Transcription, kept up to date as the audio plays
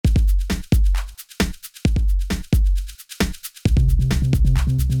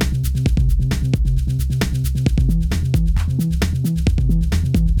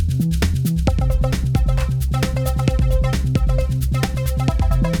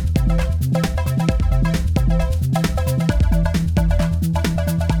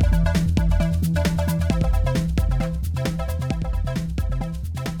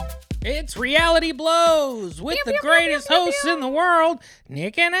Comedy Blows with the greatest hosts in the world,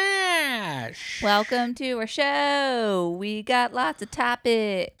 Nick and Ash. Welcome to our show. We got lots of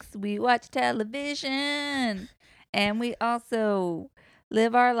topics. We watch television. And we also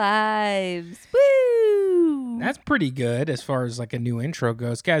live our lives. Woo! That's pretty good as far as like a new intro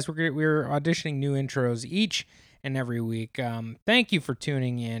goes. Guys, we're auditioning new intros each and every week. Thank you for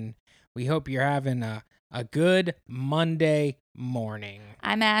tuning in. We hope you're having a good Monday morning.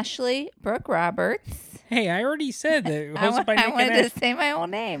 I'm Ashley Brooke Roberts. Hey, I already said that. Hosted by I Nick wanted and Ash. to say my whole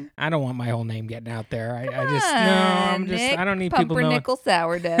name. I don't want my whole name getting out there. I Nick don't need people knowing. Pumpernickel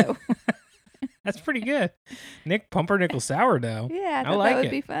Sourdough. That's pretty good. Nick Pumpernickel Sourdough. Yeah, I I thought like that would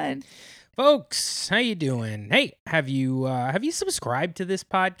it. be fun. Folks, how you doing? Hey, have you subscribed to this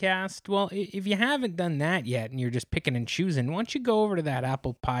podcast? Well, if you haven't done that yet and you're just picking and choosing, why don't you go over to that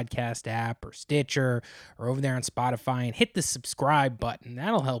Apple Podcast app or Stitcher or over there on Spotify and hit the subscribe button.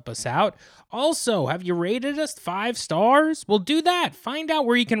 That'll help us out. Also, have you rated us 5 stars? Well, do that. Find out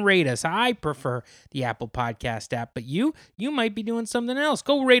where you can rate us. I prefer the Apple Podcast app, but you might be doing something else.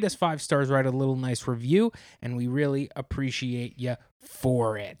 Go rate us 5 stars, write a little nice review, and we really appreciate you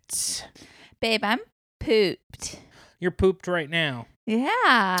for it. Babe, I'm pooped. You're pooped right now.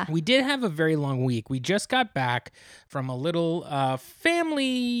 Yeah. We did have a very long week. We just got back from a little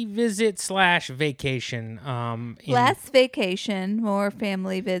family visit / vacation. Less vacation, more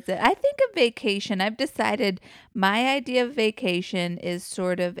family visit. I think of vacation. I've decided my idea of vacation is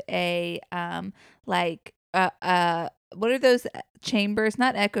sort of a what are those chambers?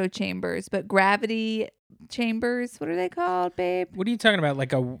 Not echo chambers, but gravity chambers. What are they called, babe? What are you talking about?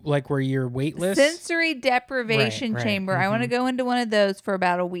 Like where you're weightless? Sensory deprivation Right. chamber. I want to go into one of those for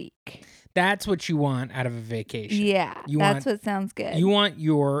about a week. That's what you want out of a vacation. Yeah, that's what sounds good. You want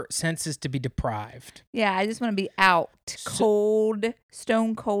your senses to be deprived. Yeah, I just want to be out, cold,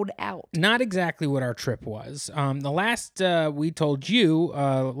 stone cold out. Not exactly what our trip was. The last we told you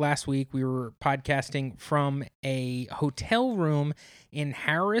last week, we were podcasting from a hotel room in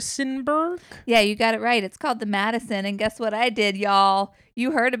Harrisonburg. Yeah, you got it right. It's called the Madison. And guess what I did, y'all?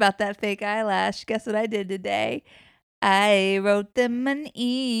 You heard about that fake eyelash. Guess what I did today? I wrote them an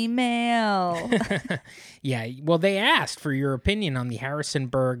email. Yeah, well, they asked for your opinion on the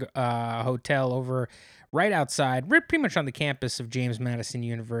Harrisonburg hotel over right outside, pretty much on the campus of James Madison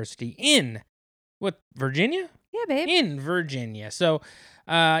University in, Virginia? Yeah, babe. In Virginia. So,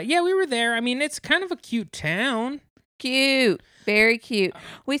 yeah, we were there. I mean, it's kind of a cute town. Cute. Very cute.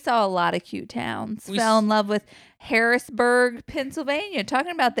 We saw a lot of cute towns. We Fell in love with Harrisburg, Pennsylvania.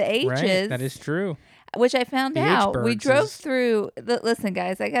 Talking about the H's. Right, that is true. Which I found The out. We H'burgs drove is- through. Listen,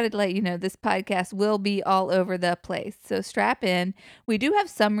 guys, I got to let you know this podcast will be all over the place. So strap in. We do have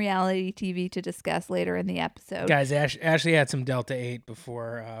some reality TV to discuss later in the episode. Guys, Ashley had some Delta 8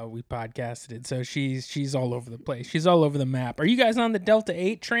 before we podcasted it, so she's all over the place. She's all over the map. Are you guys on the Delta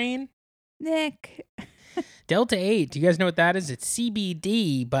 8 train? Nick. Delta 8, do you guys know what that is? It's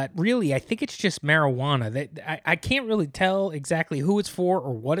CBD, but really, I think it's just marijuana. I can't really tell exactly who it's for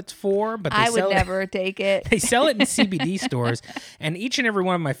or what it's for, but I would never take it. They sell it in CBD stores, and each and every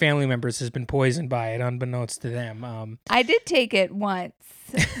one of my family members has been poisoned by it, unbeknownst to them. I did take it once,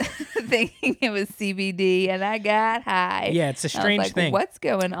 thinking it was CBD, and I got high. Yeah, it's a I was strange like, thing. What's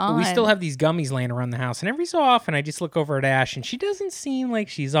going on? But we still have these gummies laying around the house, and every so often I just look over at Ash, and she doesn't seem like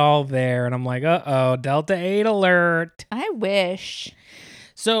she's all there, and I'm like, uh-oh, Delta 8 alert. I wish.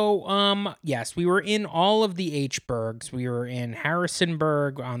 So, yes, we were in all of the H'burgs. We were in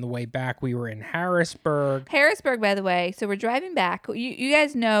Harrisonburg. On the way back, we were in Harrisburg. Harrisburg, by the way. So we're driving back. You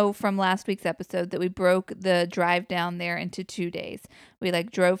guys know from last week's episode that we broke the drive down there into 2 days. We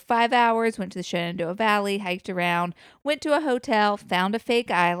drove 5 hours, went to the Shenandoah Valley, hiked around, went to a hotel, found a fake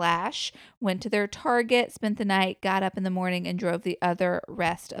eyelash, went to their Target, spent the night, got up in the morning, and drove the other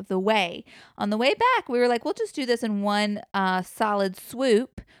rest of the way. On the way back, we were like, we'll just do this in one solid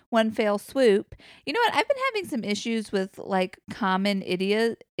swoop, one fell swoop. You know what? I've been having some issues with common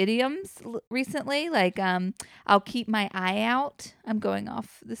idioms recently. I'll keep my eye out. I'm going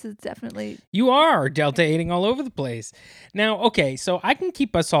off. This is definitely... You are Delta 8ing all over the place. Now, okay, so I can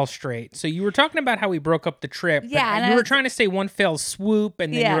keep us all straight. So you were talking about how we broke up the trip. Yeah, and and you were trying to say one fell swoop,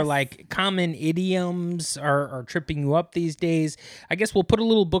 and then you were Yes. like, common idioms are tripping you up these days. I guess we'll put a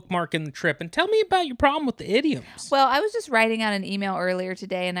little bookmark in the trip. And tell me about your problem with the idioms. Well, I was just writing out an email earlier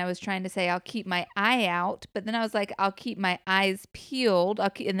today, and I was trying to say I'll keep my eye out, but then I was like, I'll keep my eyes peeled.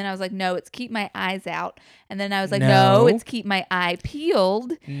 And then I was like, no, it's keep my eyes out. And then I was like, no, it's keep my eye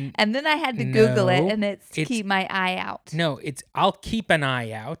peeled. And then I had to Google it, and it's keep my eye out. No, it's I'll keep an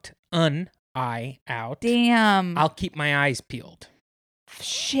eye out, eye out. Damn. I'll keep my eyes peeled.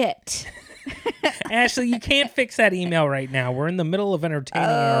 Shit. Ashley, you can't fix that email right now. We're in the middle of entertaining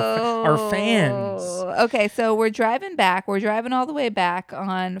our fans. Okay, so we're driving back. We're driving all the way back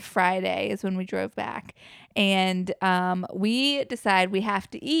on Friday is when we drove back. And we decide we have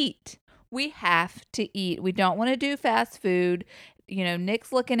to eat. We have to eat. We don't want to do fast food. You know,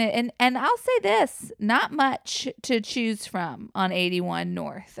 Nick's looking at, and I'll say this, not much to choose from on 81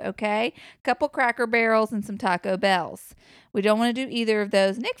 North, okay? Couple Cracker Barrels and some Taco Bells. We don't want to do either of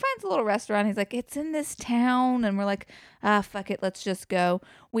those. Nick finds a little restaurant. He's like, it's in this town. And we're like, fuck it, let's just go.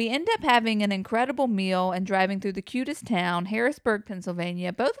 We end up having an incredible meal and driving through the cutest town, Harrisburg,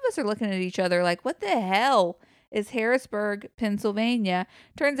 Pennsylvania. Both of us are looking at each other like, what the hell is Harrisburg, Pennsylvania?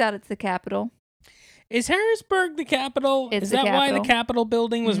 Turns out it's the capital. Is Harrisburg the capital? It's Is the that why the capital. Capitol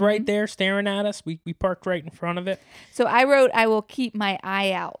building was right there staring at us? We parked right in front of it. So I wrote, I will keep my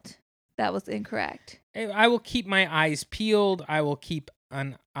eye out. That was incorrect. I will keep my eyes peeled. I will keep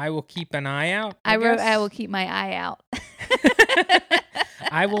an eye out. I wrote, guess. I will keep my eye out.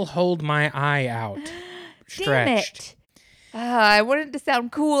 I will hold my eye out. Stretched. Damn it. I wanted to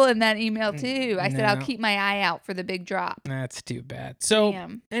sound cool in that email too. I said, I'll No. keep my eye out for the big drop. That's too bad. So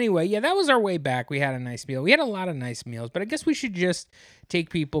Damn. anyway, yeah, that was our way back. We had a nice meal. We had a lot of nice meals, but I guess we should just take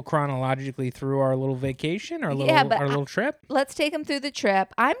people chronologically through our little vacation, our little trip. Let's take them through the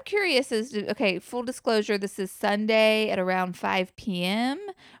trip. I'm curious as to, okay, full disclosure, this is Sunday at around 5 p.m.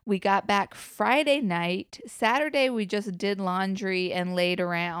 We got back Friday night. Saturday, we just did laundry and laid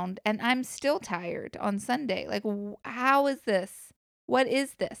around, and I'm still tired on Sunday. Like, how is this? What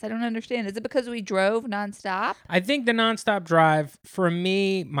is this? I don't understand. Is it because we drove nonstop? I think the nonstop drive, for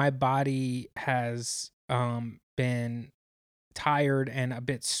me, my body has been tired and a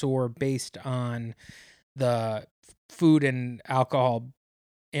bit sore based on the food and alcohol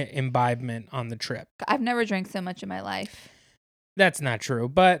imbibement on the trip. I've never drank so much in my life. That's not true,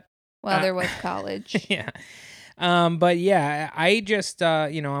 but Well, there was college. yeah. But yeah, I just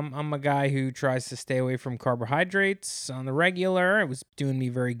I'm a guy who tries to stay away from carbohydrates on the regular. It was doing me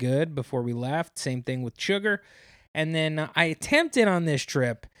very good before we left. Same thing with sugar. And then I attempted on this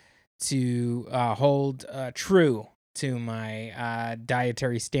trip to hold true to my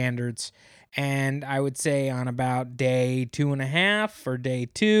dietary standards. And I would say on about day 2.5 or day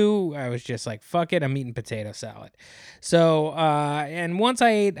 2, I was just like, fuck it, I'm eating potato salad. So, and once I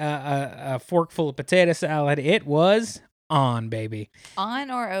ate a forkful of potato salad, it was on, baby. On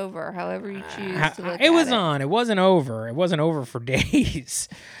or over, however you choose to look It at was it. on. It wasn't over. It wasn't over for days.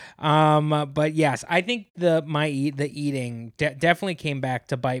 But yes, I think the eating definitely came back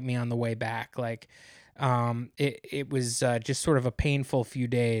to bite me on the way back. Like, it was just sort of a painful few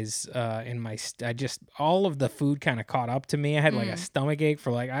days in my all of the food kind of caught up to me. I had like a stomach ache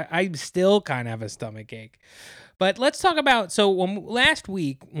for I still kind of have a stomach ache. But let's talk about, so last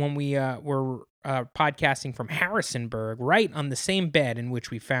week when we were podcasting from Harrisonburg, right on the same bed in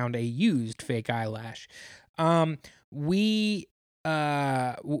which we found a used fake eyelash, we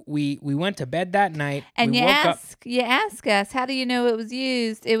went to bed that night. And we you woke up. ask us, how do you know it was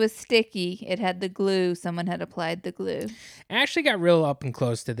used? It was sticky. It had the glue. Someone had applied the glue. I actually got real up and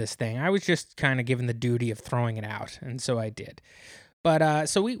close to this thing. I was just kind of given the duty of throwing it out, and so I did. But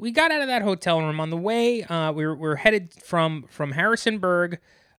so we got out of that hotel room. On the way, we're headed from Harrisonburg,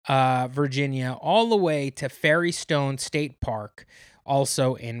 Virginia, all the way to Ferrystone State Park,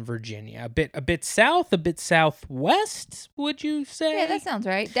 also in Virginia. A bit south, a bit southwest, would you say? Yeah, that sounds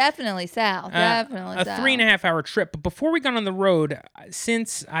right. Definitely south. Definitely a south. 3.5 hour trip. But before we got on the road,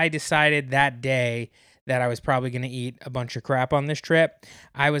 since I decided that day that I was probably going to eat a bunch of crap on this trip,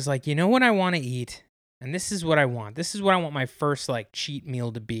 I was like, you know what I want to eat? And this is what I want. This is what I want my first cheat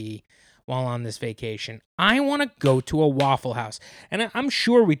meal to be while on this vacation. I want to go to a Waffle House. And I'm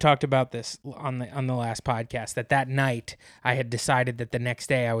sure we talked about this on the last podcast, that night I had decided that the next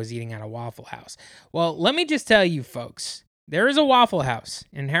day I was eating at a Waffle House. Well, let me just tell you folks, there is a Waffle House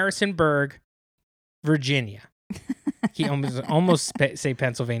in Harrisonburg, Virginia. He almost say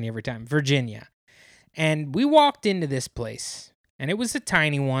Pennsylvania every time. Virginia. And we walked into this place. And it was a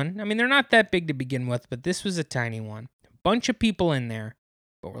tiny one. I mean, they're not that big to begin with, but this was a tiny one. A bunch of people in there.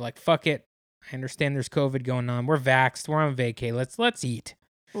 But we're like, fuck it. I understand there's COVID going on. We're vaxxed. We're on vacay. Let's eat.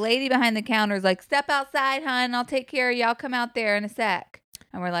 Lady behind the counter is like, step outside, hon. I'll take care of you. I'll come out there in a sec.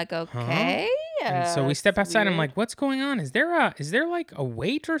 And we're like, okay. And so we step outside. I'm like, what's going on? Is there like a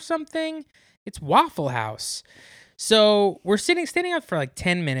wait or something? It's Waffle House. So we're standing out for like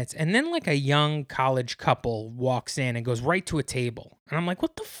 10 minutes, and then like a young college couple walks in and goes right to a table. And I'm like,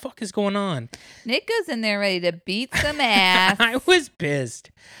 what the fuck is going on? Nick goes in there ready to beat some ass. I was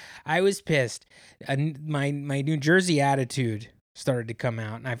pissed. My New Jersey attitude started to come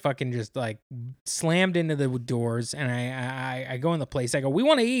out, and I fucking just like slammed into the doors, and I go in the place. I go, we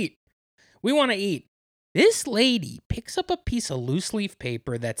want to eat. We want to eat. This lady picks up a piece of loose leaf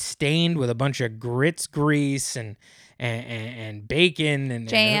paper that's stained with a bunch of grits grease and bacon and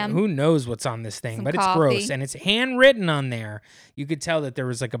Jam. who knows what's on this thing, Some but coffee. it's gross, and it's handwritten on there. You could tell that there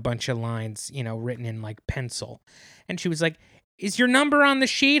was like a bunch of lines, written in like pencil. And she was like, "Is your number on the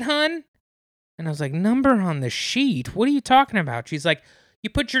sheet, hun?" And I was like, "Number on the sheet? What are you talking about?" She's like, "You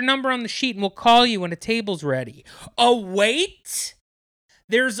put your number on the sheet and we'll call you when a table's ready." A wait?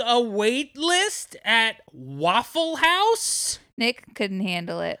 There's a wait list at Waffle House? Nick couldn't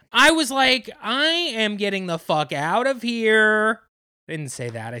handle it. I was like, I am getting the fuck out of here. Didn't say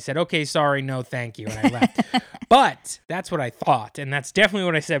that. I said, okay, sorry, no, thank you. And I left. But that's what I thought. And that's definitely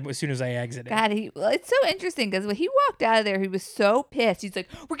what I said as soon as I exited. God, it's so interesting because when he walked out of there, he was so pissed. He's like,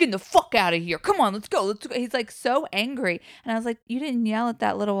 we're getting the fuck out of here. Come on, let's go. Let's go. He's like so angry. And I was like, you didn't yell at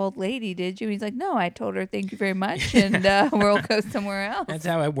that little old lady, did you? He's like, no, I told her thank you very much. And we'll go somewhere else. That's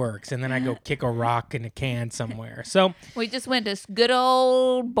how it works. And then I go kick a rock in a can somewhere. So we just went to good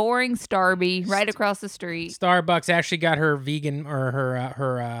old boring Starby right across the street. Starbucks. Ashley got her vegan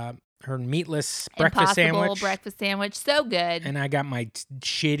or her meatless breakfast Impossible sandwich. breakfast sandwich, so good. And I got my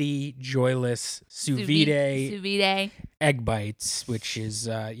shitty, joyless sous vide egg bites, which is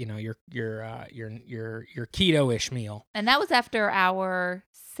your keto-ish meal. And that was after our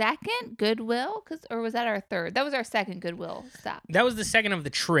second Goodwill, or was that our third? That was our second Goodwill stop. That was the second of the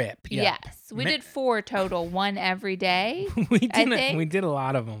trip. Yeah. Yes, we did 4 total, one every day. We did a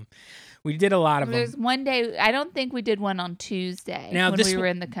lot of them. There's one day, I don't think we did one on Tuesday when we were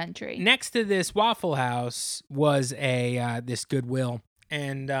in the country. Next to this Waffle House was this Goodwill.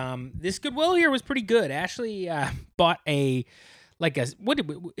 And this Goodwill here was pretty good. Ashley bought was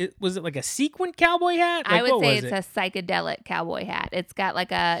it like a sequin cowboy hat? I would say it's a psychedelic cowboy hat. It's got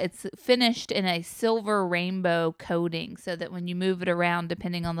it's finished in a silver rainbow coating so that when you move it around,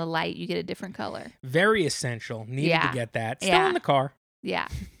 depending on the light, you get a different color. Very essential. Needed to get that. Still in the car. Yeah.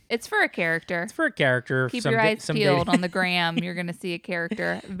 It's for a character. Keep your eyes peeled on the gram. You're going to see a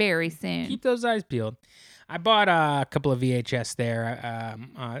character very soon. Keep those eyes peeled. I bought a couple of VHS there.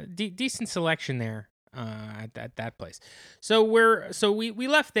 Decent selection there at that place. So we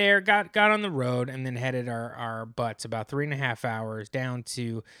left there, got on the road, and then headed our butts about 3.5 hours down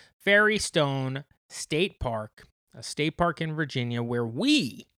to Ferrystone State Park, a state park in Virginia, where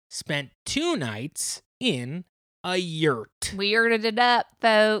we spent 2 nights in a yurt. We yurted it up,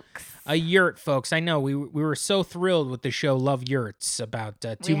 folks. A yurt, folks. I know we were so thrilled with the show Love Yurts about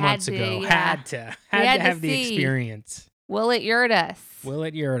 2 months ago. Yeah. Had to have the experience. Will it yurt us? Will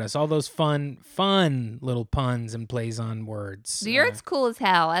it yurt us? All those fun little puns and plays on words. The yurt's cool as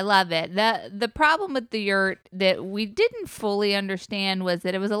hell. I love it. The problem with the yurt that we didn't fully understand was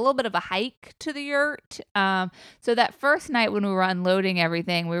that it was a little bit of a hike to the yurt. So that first night when we were unloading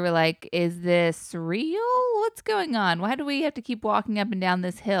everything, we were like, is this real? What's going on? Why do we have to keep walking up and down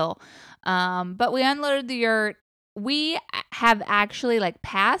this hill? But we unloaded the yurt. We have actually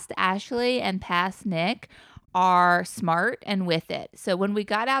past Ashley and past Nick are smart and with it. So when we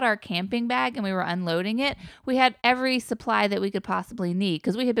got out our camping bag and we were unloading it, we had every supply that we could possibly need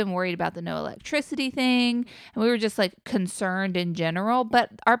because we had been worried about the no electricity thing and we were just concerned in general, but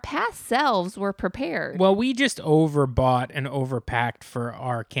our past selves were prepared. Well, we just overbought and overpacked for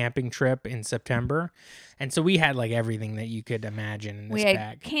our camping trip in September. And so we had everything that you could imagine in this bag. We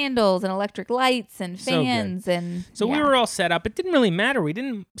had candles and electric lights and fans. So we were all set up. It didn't really matter. We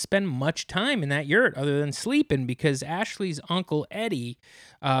didn't spend much time in that yurt other than sleeping because Ashley's uncle Eddie,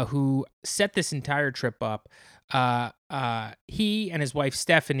 who set this entire trip up, he and his wife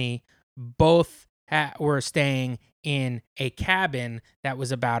Stephanie both were staying in a cabin that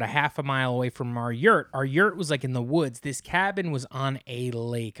was about a half a mile away from our yurt. Our yurt was in the woods. This cabin was on a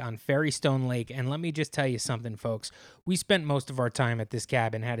lake, on Ferrystone Lake. And let me just tell you something, folks. We spent most of our time at this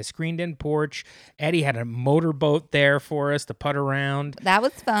cabin, had a screened-in porch. Eddie had a motorboat there for us to putt around. That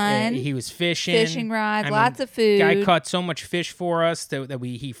was fun. He was fishing. Fishing rods, lots of food. Guy caught so much fish for us that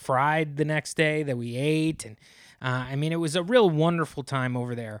he fried the next day that we ate. And it was a real wonderful time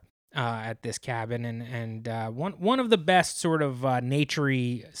over there. At this cabin and one of the best sort of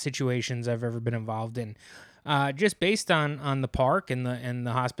naturey situations I've ever been involved in. just based on the park and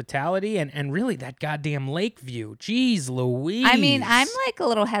the hospitality and really that goddamn lake view. Jeez Louise. I mean, I'm like a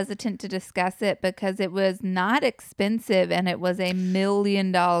little hesitant to discuss it because it was not expensive and it was $1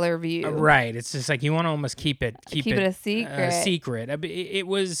 million view. Right. It's just like you want to almost keep it a secret. Secret.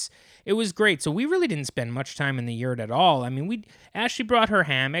 It was great. So we really didn't spend much time in the yurt at all. I mean, Ashley brought her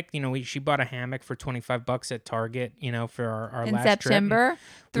hammock. You know, she bought a hammock for $25 at Target. You know, for our in last September. trip.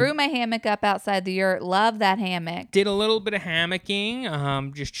 Threw my hammock up outside the yurt. Love that hammock. Did a little bit of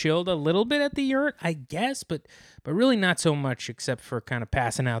hammocking. Just chilled a little bit at the yurt, I guess, but really not so much except for kind of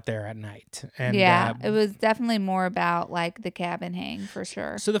passing out there at night. And yeah, it was definitely more about like the cabin hang for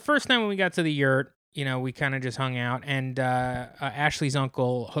sure. So the first night when we got to the yurt, you know, we kind of just hung out, and Ashley's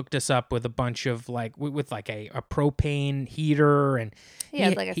uncle hooked us up with a bunch of with a propane heater, and he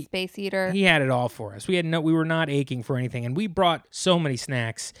had like a space heater. He had it all for us. We were not aching for anything, and we brought so many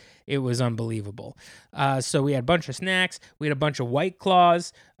snacks. It was unbelievable. So we had a bunch of snacks. We had a bunch of White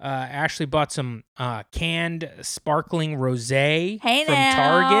Claws. Ashley bought some canned sparkling rosé from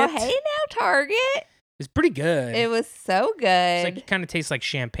Target. Hey now, Target. It's pretty good. It was so good. It's like, it kind of tastes like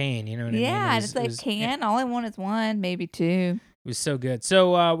champagne, you know what I mean? Yeah, and it's like can. All I want is one, maybe two. It was so good.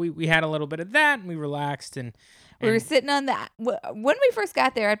 So we had a little bit of that, and we relaxed, and we were sitting on that. When we first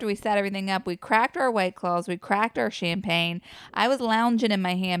got there, after we set everything up, we cracked our White Claws. We cracked our champagne. I was lounging in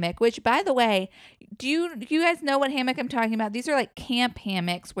my hammock, which, by the way, do you guys know what hammock I'm talking about? These are like camp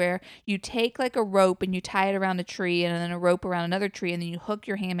hammocks where you take like a rope and you tie it around a tree and then a rope around another tree and then you hook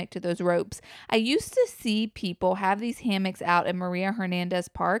your hammock to those ropes. I used to see people have these hammocks out at Maria Hernandez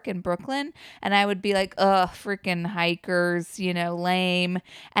Park in Brooklyn, and I would be like, ugh, freaking hikers, you know, lame.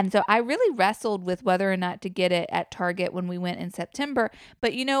 And so I really wrestled with whether or not to get it at Target when we went in September.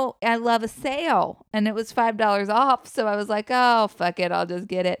 But, you know, I love a sale, and it was $5 off. So I was like, oh, fuck it. I'll just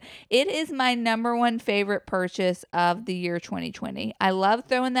get it. It is my number one favorite purchase of the year 2020. I love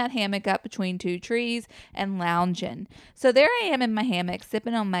throwing that hammock up between two trees and lounging. So there I am in my hammock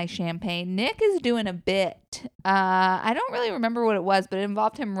sipping on my champagne. Nick is doing a bit. I don't really remember what it was, but it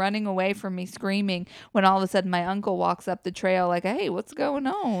involved him running away from me screaming when all of a sudden my uncle walks up the trail like, hey, what's going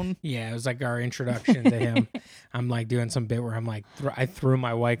on? Yeah, it was like our introduction to him. I'm like doing some bit where I'm like, I threw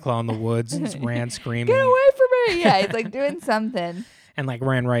my White Claw in the woods and ran screaming. Get away from me. Yeah, he's like doing something. And like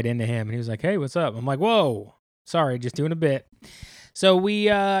ran right into him. And he was like, hey, what's up? I'm like, whoa, sorry, just doing a bit. So we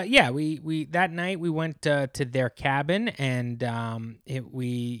that night we went to their cabin, and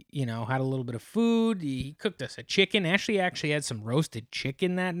we had a little bit of food. He cooked us a chicken. Ashley actually had some roasted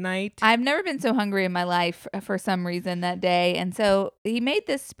chicken that night. I've never been so hungry in my life for some reason that day. And so he made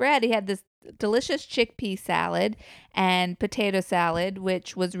this spread. He had this delicious chickpea salad and potato salad,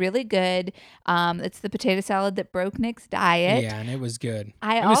 which was really good. It's the potato salad that broke Nick's diet. Yeah, and it was good.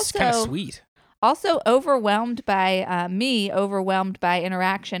 It was kind of sweet. Also overwhelmed by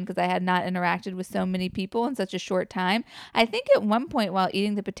interaction because I had not interacted with so many people in such a short time. I think at one point while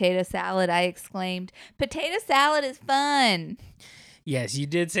eating the potato salad, I exclaimed, "Potato salad is fun." Yes, you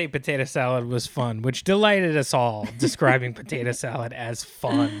did say potato salad was fun, which delighted us all, describing potato salad as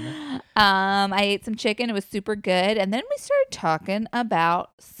fun. I ate some chicken. It was super good. And then we started talking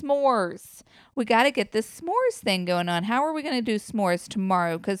about s'mores. We got to get this s'mores thing going on. How are we going to do s'mores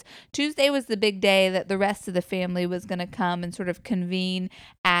tomorrow? Because Tuesday was the big day that the rest of the family was going to come and sort of convene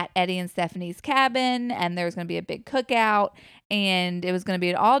at Eddie and Stephanie's cabin. And there was going to be a big cookout. And it was going to be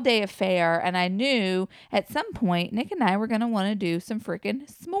an all-day affair. And I knew at some point, Nick and I were going to want to do some freaking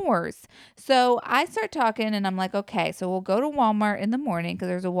s'mores. So I start talking, and I'm like, okay, so we'll go to Walmart in the morning because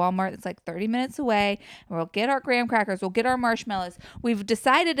there's a Walmart that's like 30 minutes away. And we'll get our graham crackers. We'll get our marshmallows. We've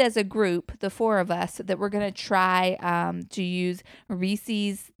decided as a group, the four of us, that we're going to try to use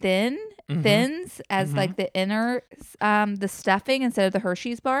Reese's Thins as like the inner, the stuffing instead of the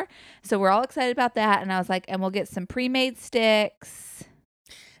Hershey's bar. So we're all excited about that. And I was like, and we'll get some pre-made sticks.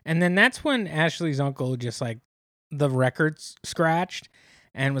 And then that's when Ashley's uncle just like the records scratched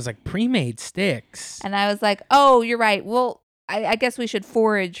and was like, pre-made sticks. And I was like, oh, you're right. Well, I guess we should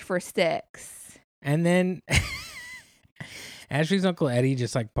forage for sticks. And then Ashley's uncle Eddie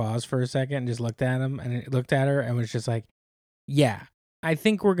just like paused for a second and just looked at him and looked at her and was just like, yeah, I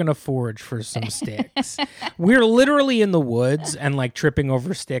think we're going to forage for some sticks. We're literally in the woods and like tripping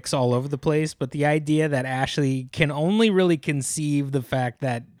over sticks all over the place. But the idea that Ashley can only really conceive the fact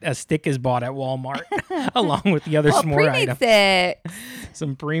that a stick is bought at Walmart along with the other s'more items. Sticks.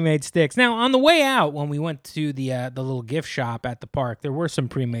 Some pre-made sticks. Now, on the way out, when we went to the little gift shop at the park, there were some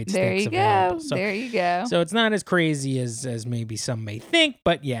pre-made sticks available. There you go. So it's not as crazy as maybe some may think.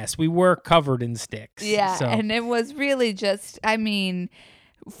 But yes, we were covered in sticks. Yeah, and it was really just, I mean,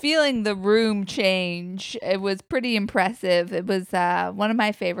 feeling the room change, it was pretty impressive. It was one of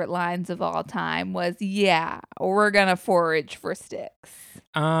my favorite lines of all time was, "Yeah, we're gonna forage for sticks."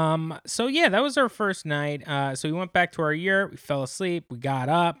 So yeah, that was our first night. So we went back to our yurt. We fell asleep. We got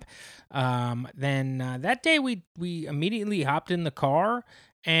up. Then that day we immediately hopped in the car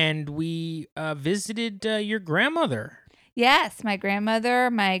and we visited your grandmother. Yes, my grandmother,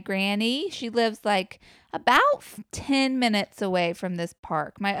 my granny, she lives like about 10 minutes away from this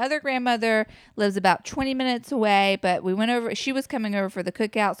park. My other grandmother lives about 20 minutes away, but we went over, she was coming over for the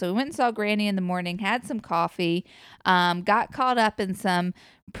cookout. So we went and saw Granny in the morning, had some coffee, got caught up in some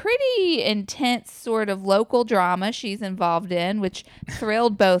pretty intense sort of local drama she's involved in, which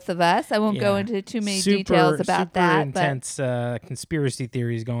thrilled both of us. I won't go Yeah. into too many details about super that. But intense conspiracy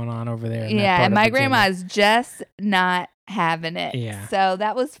theories going on over there. In that yeah, part and of my Virginia. grandma is just not having it. Yeah. So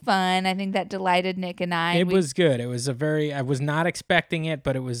that was fun. I think that delighted Nick and I. It was good. It was I was not expecting it,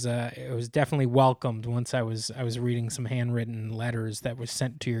 but it was definitely welcomed once I was reading some handwritten letters that were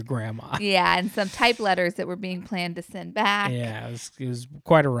sent to your grandma. Yeah, and some type letters that were being planned to send back. Yeah, it was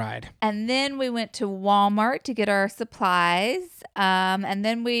quite a ride. And then we went to Walmart to get our supplies. And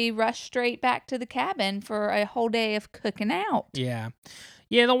then we rushed straight back to the cabin for a whole day of cooking out. Yeah.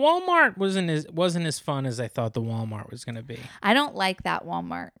 Yeah, the Walmart wasn't as fun as I thought the Walmart was going to be. I don't like that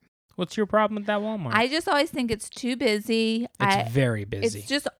Walmart. What's your problem with that Walmart? I just always think it's too busy. It's very busy. It's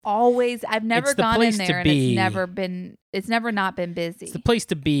just always, I've never It's the gone in place to there and be. it's never not been busy. It's the place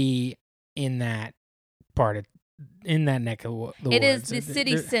to be in that in that neck of the woods. It is the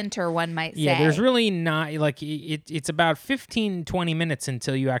city center, one might say. Yeah, there's really not, like, it's about 15, 20 minutes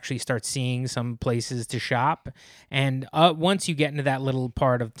until you actually start seeing some places to shop. And once you get into that little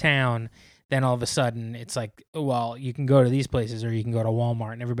part of town, then all of a sudden it's like, well, you can go to these places or you can go to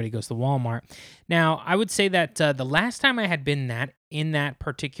Walmart, and everybody goes to Walmart. Now, I would say that the last time I had been in that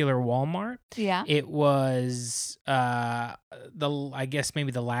particular Walmart, Yeah. it was I guess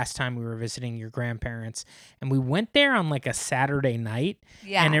maybe the last time we were visiting your grandparents, and we went there on like a Saturday night.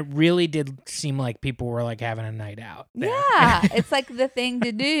 Yeah. And it really did seem like people were like having a night out there. Yeah, it's like the thing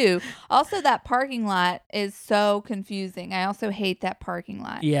to do. Also, that parking lot is so confusing. I also hate that parking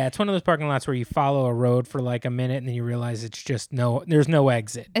lot. Yeah, it's one of those parking lots where you follow a road for like a minute and then you realize it's just there's no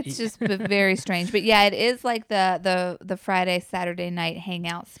exit. It's just very strange. But yeah, it is like the Friday, Saturday night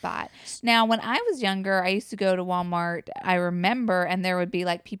hangout spot. Now, when I was younger, I used to go to Walmart, I remember, and there would be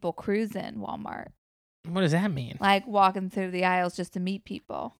like people cruising Walmart. What does that mean? Like walking through the aisles just to meet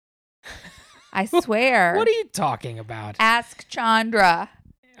people. I swear. What are you talking about? Ask Chandra.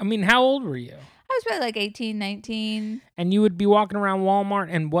 I mean, how old were you? I was probably like 18, 19. And you would be walking around Walmart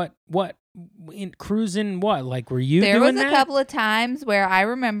and what cruising what? Like, were you There doing was a that? couple of times where I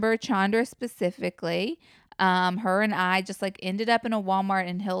remember Chandra specifically. Her and I just like ended up in a Walmart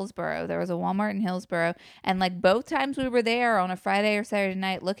in Hillsboro. There was a Walmart in Hillsboro, and like both times we were there on a Friday or Saturday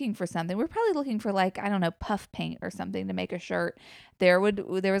night looking for something. We were probably looking for like, I don't know, puff paint or something to make a shirt. There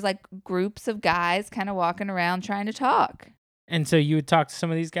was like groups of guys kind of walking around trying to talk. And so you would talk to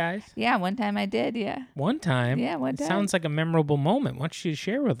some of these guys? Yeah, one time I did. Yeah. One time? Yeah, one time. Sounds like a memorable moment. Why don't you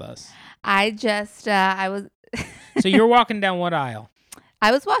share with us? I just I was So you're walking down what aisle?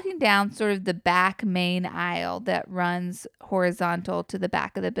 I was walking down sort of the back main aisle that runs horizontal to the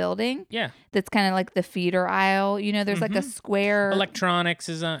back of the building. Yeah. That's kind of like the feeder aisle. You know, there's like a square. Electronics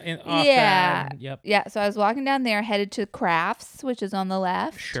is off Yeah. there. Yep. Yeah. So I was walking down there, headed to Crafts, which is on the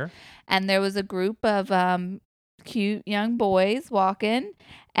left. Sure. And there was a group of cute young boys walking,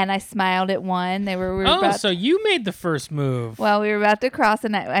 and I smiled at one. We were about so you made the first move. Well, we were about to cross,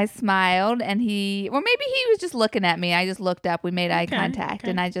 and I smiled, and maybe he was just looking at me. I just looked up. We made eye contact,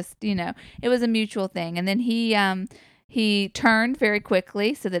 and I just, it was a mutual thing. And then he turned very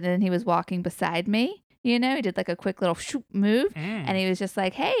quickly, so that then he was walking beside me. He did like a quick little shoop move, and he was just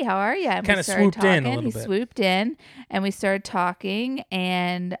like, "Hey, how are you?" And kind of swooped in a little bit. He swooped in, and we started talking,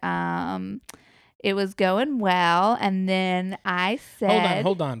 and it was going well, and then I said...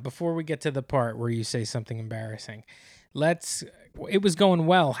 Hold on. Before we get to the part where you say something embarrassing, it was going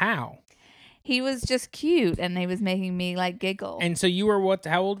well. How? He was just cute, and he was making me like giggle. And so you were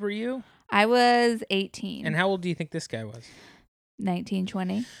how old were you? I was 18. And how old do you think this guy was? 19,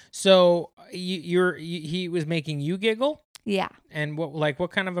 20. So he was making you giggle? Yeah. And what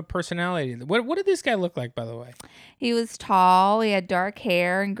kind of a personality? What did this guy look like, by the way? He was tall. He had dark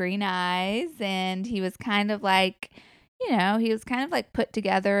hair and green eyes, and he was kind of like, he was kind of like put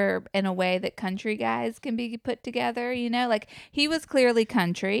together in a way that country guys can be put together, like he was clearly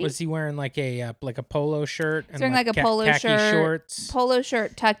country. Was he wearing like a polo shirt and wearing like a polo khaki shirt, shorts? polo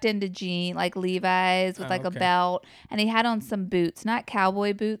shirt tucked into jean, like Levi's with like a belt, and he had on some boots, not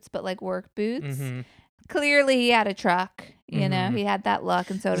cowboy boots, but like work boots. Mm-hmm. Clearly, he had a truck. He had that luck,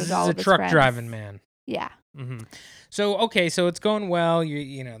 and so did all of his friends. He's a truck driving man. Yeah. Mm-hmm. So okay, so it's going well.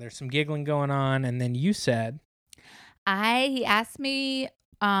 There's some giggling going on, and then you said. He asked me,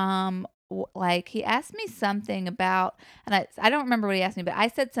 he asked me something about, and I don't remember what he asked me, but I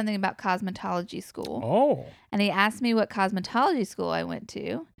said something about cosmetology school. Oh. And he asked me what cosmetology school I went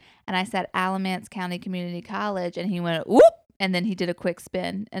to, and I said Alamance County Community College, and he went, whoop, and then he did a quick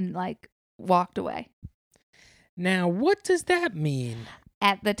spin and walked away. Now, what does that mean?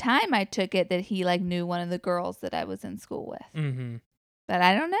 At the time I took it that he knew one of the girls that I was in school with. Mm-hmm. But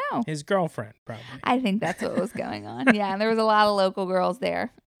I don't know. His girlfriend, probably. I think that's what was going on. Yeah, and there was a lot of local girls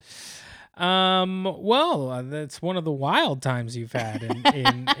there. Well, that's one of the wild times you've had.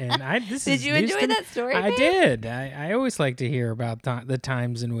 Did you enjoy that story? I did. I always like to hear about the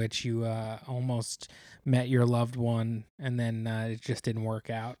times in which you almost met your loved one and then it just didn't work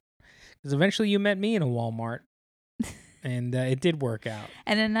out. Because eventually you met me in a Walmart. And it did work out.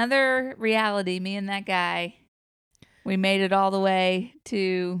 And another reality, me and that guy, we made it all the way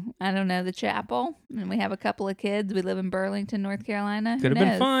to, the chapel. And we have a couple of kids. We live in Burlington, North Carolina. Could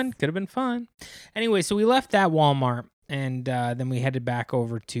have been fun. Anyway, so we left that Walmart. And then we headed back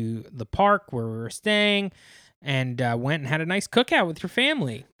over to the park where we were staying. And went and had a nice cookout with your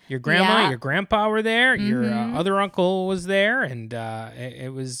family. Your grandma, your grandpa were there. Mm-hmm. Your other uncle was there, and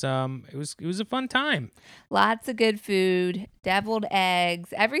it was a fun time. Lots of good food, deviled eggs,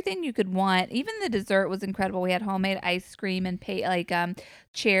 everything you could want. Even the dessert was incredible. We had homemade ice cream and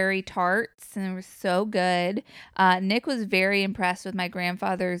cherry tarts, and it was so good. Nick was very impressed with my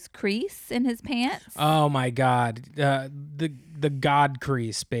grandfather's crease in his pants. Oh my God, the God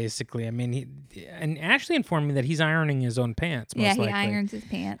crease, basically. I mean, and Ashley informed me that he's ironing his own pants. Most likely. Irons his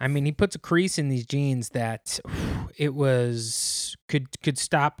pants. I mean, he puts a crease in these jeans that it could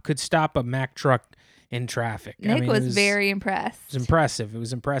stop a Mack truck in traffic. Nick was very impressed. It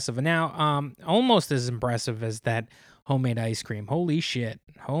was impressive. And now, almost as impressive as that homemade ice cream. Holy shit.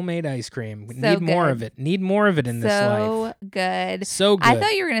 Homemade ice cream. Need more of it in this life. So good. So good. I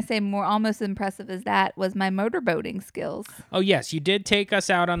thought you were going to say more almost impressive as that was my motorboating skills. Oh, yes. You did take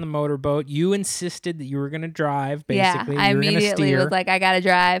us out on the motorboat. You insisted that you were going to drive, basically. Yeah, I immediately was like, I got to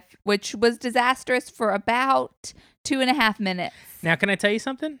drive, which was disastrous for about 2.5 minutes. Now, can I tell you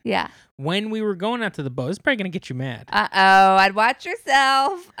something? Yeah. When we were going out to the boat, it's probably going to get you mad. Uh-oh. I'd watch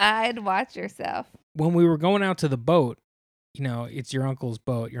yourself. When we were going out to the boat, it's your uncle's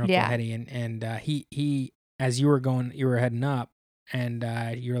boat, your Uncle Hetty, and he, as you were heading up, and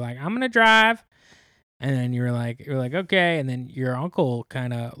you were like, I'm gonna drive, and then you were like, okay, and then your uncle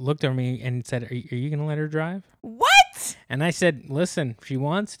kind of looked at me and said, are you gonna let her drive? What? And I said, listen, she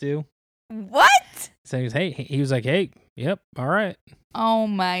wants to. What? So he was like, hey, yep, all right. Oh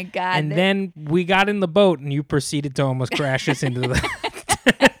my God. And then we got in the boat, and you proceeded to almost crash us into the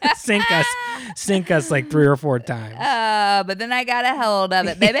sink us like 3 or 4 times. But then I got a hold of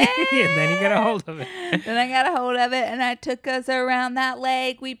it, baby. And then you got a hold of it. Then I got a hold of it, and I took us around that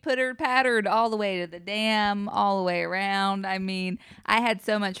lake. We pattered all the way to the dam, all the way around. I mean, I had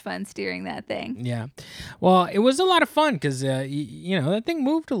so much fun steering that thing. Yeah. Well, it was a lot of fun because, that thing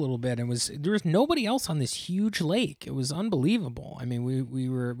moved a little bit. And there was nobody else on this huge lake. It was unbelievable. I mean,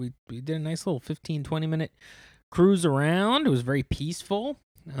 we did a nice little 15, 20-minute cruise around. It was very peaceful.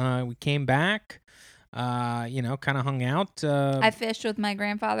 We came back, kind of hung out. I fished with my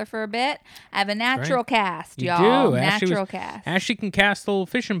grandfather for a bit. I have a natural cast, you y'all. Do. Natural cast. Ashley can cast a little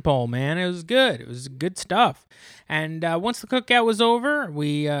fishing pole, man. It was good. It was good stuff. And once the cookout was over,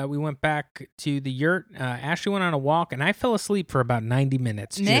 we went back to the yurt. Ashley went on a walk, and I fell asleep for about 90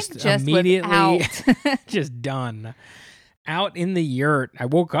 minutes. Nick just immediately was out. just done. Out in the yurt. I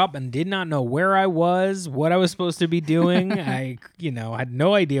woke up and did not know where I was, what I was supposed to be doing. I had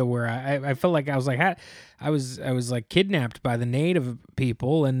no idea where I felt like I was like kidnapped by the native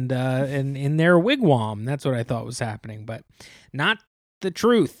people and in their wigwam. That's what I thought was happening, but not the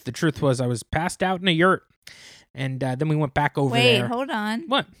truth. The truth was I was passed out in a yurt, and then we went back over there. Wait, hold on.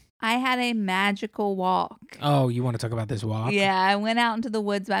 What? I had a magical walk. Oh, you want to talk about this walk? Yeah, I went out into the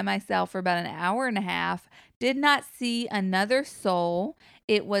woods by myself for about an hour and a half. Did not see another soul.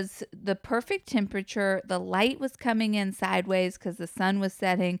 It was the perfect temperature. The light was coming in sideways because the sun was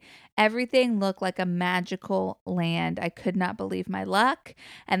setting. Everything looked like a magical land. I could not believe my luck.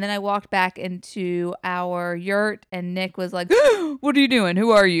 And then I walked back into our yurt, and Nick was like, "What are you doing?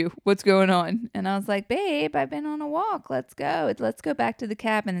 Who are you? What's going on?" And I was like, "Babe, I've been on a walk. Let's go. Let's go back to the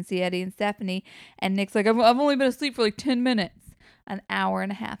cabin and see Eddie and Stephanie." And Nick's like, I've only been asleep for like 10 minutes. An hour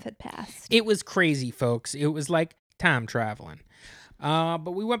and a half had passed. It was crazy, folks. It was like time traveling.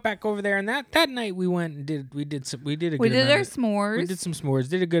 But we went back over there, and that night we went and did our s'mores. We did some s'mores.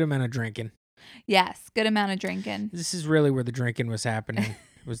 Did a good amount of drinking. Yes, good amount of drinking. This is really where the drinking was happening.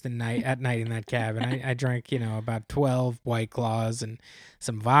 It was at night in that cabin. I drank, about 12 White Claws and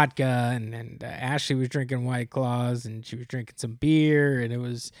some vodka, and Ashley was drinking White Claws, and she was drinking some beer, and it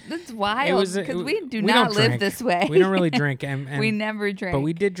was... That's wild, because we do not live this way. We don't really drink. And we never drink. But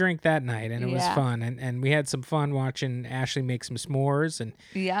we did drink that night, and it was fun, and we had some fun watching Ashley make some s'mores and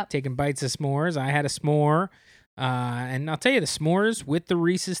taking bites of s'mores. I had a s'more. And I'll tell you, the s'mores with the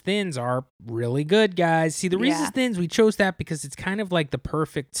Reese's Thins are really good, guys. See, the Reese's Thins, we chose that because it's kind of like the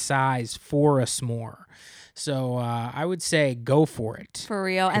perfect size for a s'more. So I would say go for it. For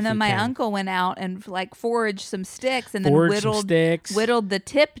real. And then my uncle went out and foraged some sticks and then whittled the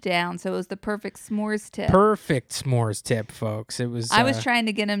tip down. So it was the perfect s'mores tip. Perfect s'mores tip, folks. It was. I was trying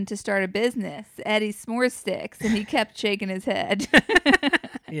to get him to start a business, Eddie's S'more Sticks, and he kept shaking his head.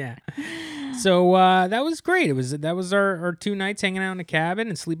 Yeah. So that was great. That was our 2 nights hanging out in a cabin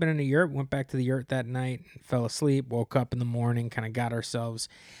and sleeping in a yurt. Went back to the yurt that night, fell asleep, woke up in the morning, kind of got ourselves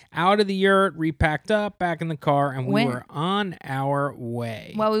out of the yurt, repacked up, back in the car, and we were on our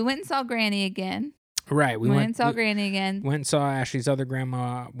way. Well, we went and saw Granny again. Right. We went and saw Granny again. Went and saw Ashley's other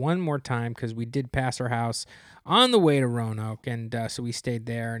grandma one more time because we did pass her house on the way to Roanoke. And so we stayed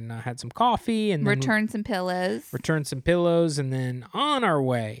there and had some coffee. And returned some pillows. And then on our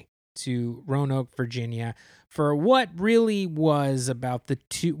way to Roanoke, Virginia, for what really was about the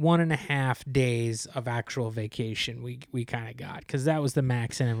 1.5 days of actual vacation we kind of got, because that was the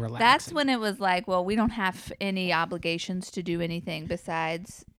maxing and relaxing. That's when it was like, well, we don't have any obligations to do anything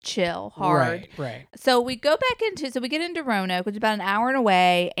besides chill hard. Right. So we get into Roanoke, which is about an hour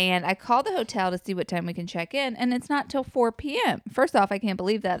away, and I called the hotel to see what time we can check in, and it's not till 4 p.m. First off, I can't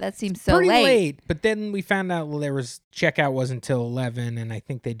believe that. That seems so pretty late. But then we found out checkout wasn't till 11, and I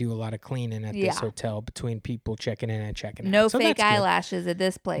think they do a lot of cleaning at this hotel between people checking in and checking out. No fake eyelashes at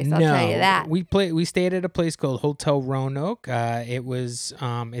this place, I'll tell you that. We stayed at a place called Hotel Roanoke.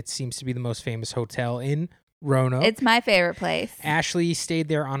 It seems to be the most famous hotel in Roanoke. It's my favorite place. Ashley stayed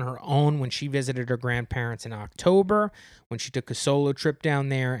there on her own when she visited her grandparents in October, when she took a solo trip down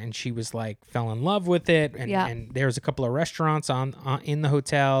there, and she was fell in love with it. And there's a couple of restaurants in the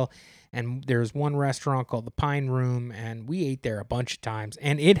hotel. And there's one restaurant called the Pine Room, and we ate there a bunch of times.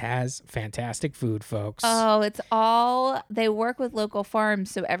 And it has fantastic food, folks. Oh, they work with local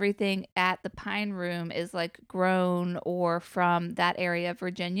farms, so everything at the Pine Room is grown or from that area of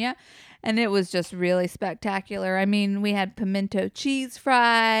Virginia. And it was just really spectacular. I mean, we had pimento cheese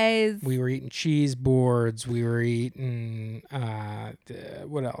fries. We were eating cheese boards. We were eating,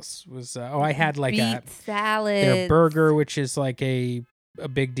 what else? I had beet salad. Their burger, which is a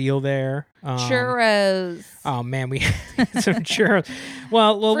big deal there. Churros. Oh man, we had some churros.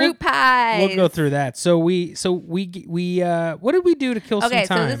 Well, fruit pies. We'll go through that. So we what did we do to kill some time? Okay,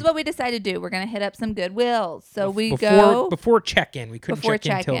 so this is what we decided to do. We're gonna hit up some Goodwills. So before check-in. We couldn't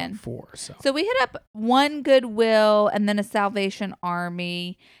check in until 4. So we hit up one Goodwill and then a Salvation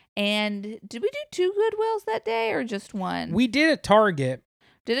Army. And did we do 2 Goodwills that day or just one? We did a Target.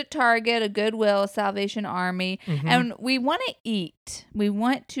 A Goodwill, a Salvation Army, and we want to eat.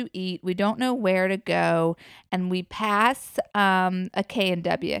 We don't know where to go, and we pass a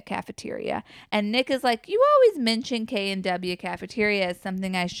K&W cafeteria. And Nick is like, you always mention K&W cafeteria as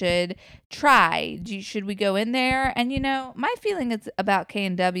something I should try. Should we go in there? And my feeling is about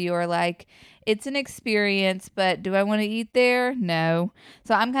K&W are it's an experience, but do I want to eat there? No.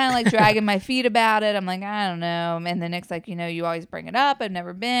 So I'm kind of dragging my feet about it. I'm like, I don't know. And then Nick's like, you always bring it up. I've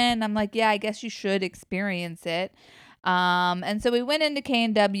never been. I'm like, yeah, I guess you should experience it. And so we went into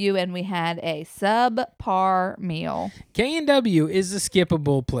K&W and we had a subpar meal. K&W is a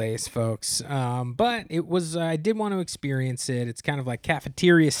skippable place, folks. But it was, I did want to experience it. It's kind of like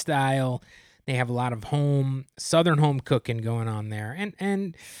cafeteria style. They have a lot of Southern home cooking going on there.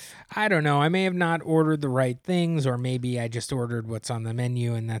 And I don't know, I may have not ordered the right things, or maybe I just ordered what's on the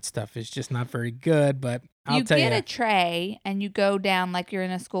menu and that stuff is just not very good, but I'll tell you. You get a tray and you go down like you're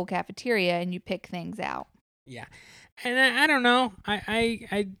in a school cafeteria and you pick things out. Yeah. And I don't know,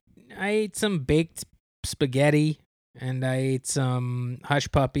 I ate some baked spaghetti and I ate some hush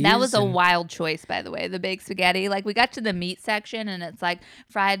puppies. That was a wild choice, by the way, the baked spaghetti. Like, we got to the meat section, and it's like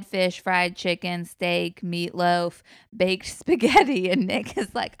fried fish, fried chicken, steak, meatloaf, baked spaghetti. And Nick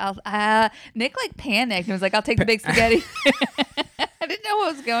is like, Nick like panicked and was like, I'll take the baked spaghetti. I didn't know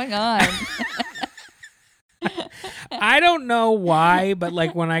what was going on. I don't know why, but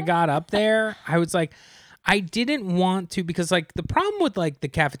like when I got up there, I was like, I didn't want to, because like the problem with like the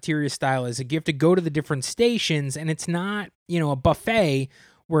cafeteria style is like you have to go to the different stations, and it's not, a buffet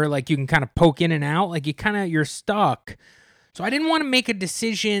where like you can kind of poke in and out. Like you're stuck. So I didn't want to make a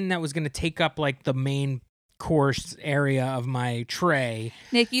decision that was going to take up like the main course area of my tray.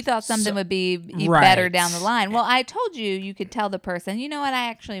 Nick, you thought something would be right. better down the line. Well, I told you could tell the person, you know what, I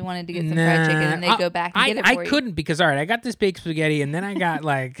actually wanted to get some fried chicken, and they go back and get it for you. I couldn't, because all right, I got this baked spaghetti, and then I got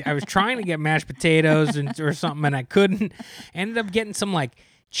like I was trying to get mashed potatoes or something, and I couldn't. Ended up getting some like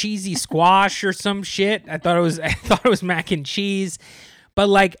cheesy squash or some shit. I thought it was mac and cheese, but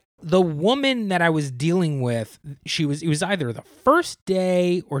like the woman that I was dealing with, it was either the first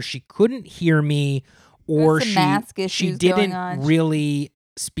day or she couldn't hear me, or she didn't really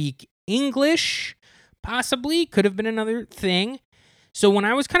speak English, possibly. Could have been another thing. So when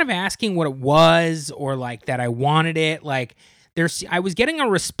I was kind of asking what it was, or like that I wanted it, like I was getting a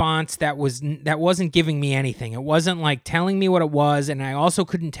response that wasn't giving me anything. It wasn't like telling me what it was, and I also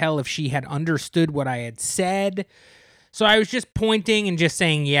couldn't tell if she had understood what I had said. So I was just pointing and just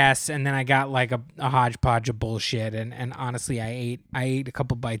saying yes, and then I got like a hodgepodge of bullshit, and honestly, I ate a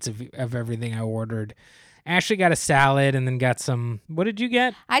couple bites of everything I ordered. Ashley got a salad and then got some. What did you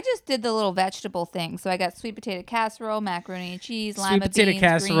get? I just did the little vegetable thing. So I got sweet potato casserole, macaroni and cheese, lima beans, sweet potato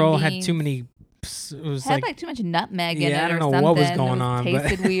casserole green had beans. too many. It was like too much nutmeg in it. I don't know something. what was going on.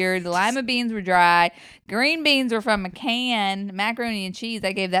 Tasted weird. The lima beans were dry. Green beans were from a can. Macaroni and cheese,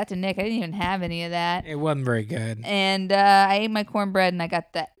 I gave that to Nick. I didn't even have any of that. It wasn't very good. And I ate my cornbread, and I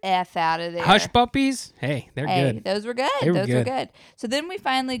got the F out of there. Hush puppies? Hey, they're good. Those were good. Those were good. So then we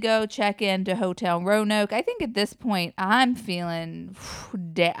finally go check into Hotel Roanoke. I think at this point, I'm feeling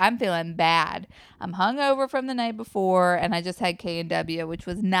bad. I'm hungover from the night before, and I just had K&W, which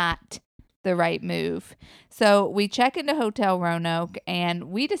was not the right move. So we check into Hotel Roanoke,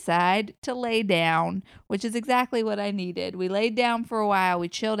 and we decide to lay down, which is exactly what I needed. We laid down for a while. We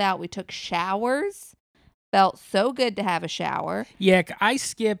chilled out. We took showers. Felt so good to have a shower. Yeah, I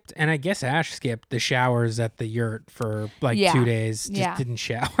skipped, and I guess Ash skipped the showers at the yurt for like 2 days. Just didn't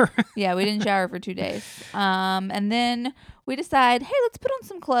shower. Yeah, we didn't shower for 2 days. And then we decide, hey, let's put on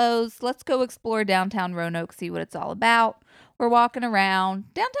some clothes. Let's go explore downtown Roanoke, see what it's all about. We're walking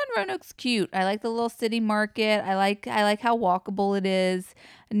around. Downtown Roanoke's cute. I like the little city market. I like how walkable it is.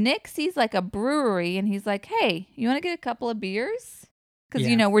 Nick sees like a brewery, and he's like, hey, you want to get a couple of beers? Because,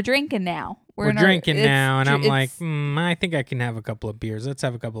 we're drinking now. We're drinking now, and I'm like, I think I can have a couple of beers. Let's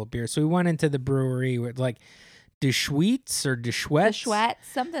have a couple of beers. So we went into the brewery with like Deschwitz or Deschwetz? Deschwetz,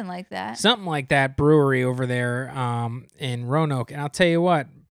 something like that. Something like that brewery over there in Roanoke. And I'll tell you what,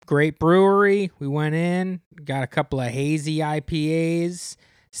 great brewery. We went in, got a couple of hazy IPAs,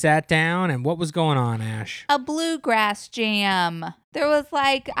 sat down, and what was going on, Ash? A bluegrass jam. There was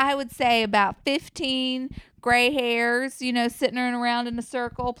like, I would say about 15 gray hairs, sitting around in a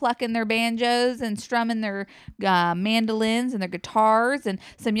circle, plucking their banjos and strumming their mandolins and their guitars, and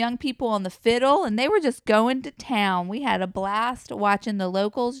some young people on the fiddle, and they were just going to town. We had a blast watching the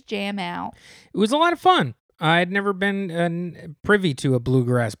locals jam out. It was a lot of fun. I'd never been privy to a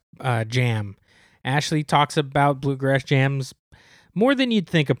bluegrass jam. Ashley talks about bluegrass jams more than you'd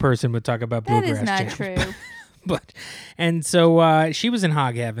think a person would talk about bluegrass jams. That is not true. And so she was in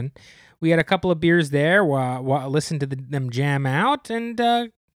hog heaven. We had a couple of beers there, listened to them jam out, and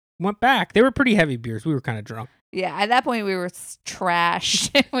went back. They were pretty heavy beers. We were kind of drunk. Yeah, at that point we were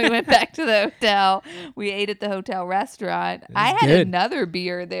trashed. We went back to the hotel. We ate at the hotel restaurant. I had another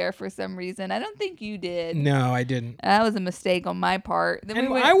beer there for some reason. I don't think you did. No, I didn't. That was a mistake on my part. Then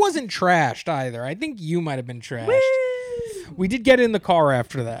I wasn't trashed either. I think you might have been trashed. We did get in the car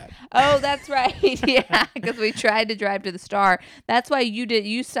after that. Oh, that's right. Yeah, because we tried to drive to the Star. That's why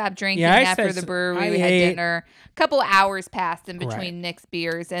you stopped drinking after the brewery. We had dinner. A couple hours passed in between Nick's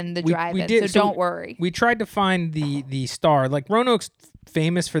beers and the drive-in, so don't worry. We tried to find the Star. Like Roanoke's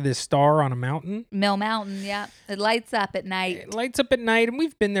famous for this star on a mountain. Mill Mountain, yeah. It lights up at night. It lights up at night, and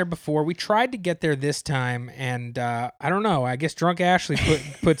we've been there before. We tried to get there this time, and I don't know. I guess drunk Ashley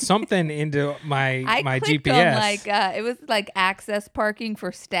put something into my GPS. On like it was like access parking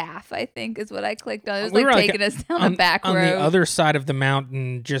for staff, I think is what I clicked on. It was taking us down a back road. On the other side of the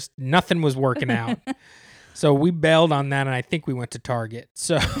mountain, just nothing was working out. So we bailed on that, and I think we went to Target.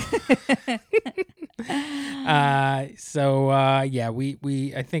 So, yeah,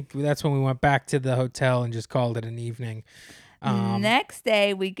 we I think that's when we went back to the hotel and just called it an evening. Next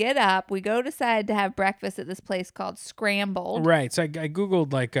day, we get up, we go decide to have breakfast at this place called Scrambled. Right. So I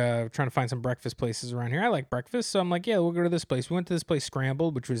Googled like trying to find some breakfast places around here. I like breakfast. So I'm like, yeah, we'll go to this place. We went to this place,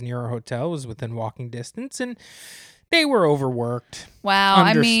 Scrambled, which was near our hotel, was within walking distance. And they were overworked. Wow.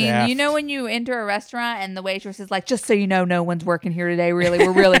 I mean, understaffed. you know when you enter a restaurant and the waitress is like, just so you know, no one's working here today, really.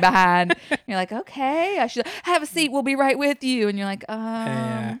 We're really behind. You're like, okay, I should have a seat. We'll be right with you. And you're like,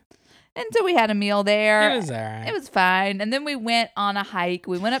 Yeah. And so we had a meal there. It was all right. It was fine. And then we went on a hike.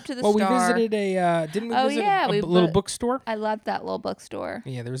 We went up to the Well, Star. we visited didn't we visit a little bookstore? I loved that little bookstore.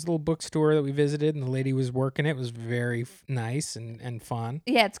 Yeah, there was a little bookstore that we visited, and the lady was working it. It was very nice and fun.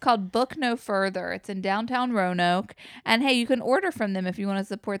 Yeah, it's called Book No Further. It's in downtown Roanoke. And hey, you can order from them if you want to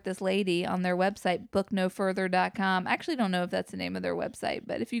support this lady on their website, booknofurther.com. I actually don't know if that's the name of their website,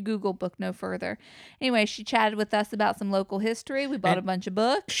 but if you Google Book No Further. Anyway, she chatted with us about some local history. We bought a bunch of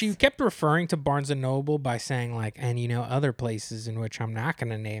books. She kept referring to Barnes & Noble by saying like, and other places in which I'm not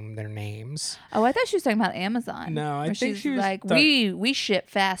going to name their names. Oh, I thought she was talking about Amazon. No, I think she's she was like, we ship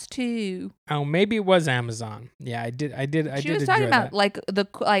fast too. Oh, maybe it was Amazon. Yeah, I did. She was talking about like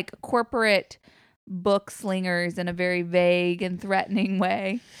corporate book slingers in a very vague and threatening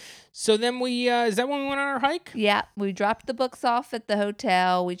way. So then we, is that when we went on our hike? Yeah, we dropped the books off at the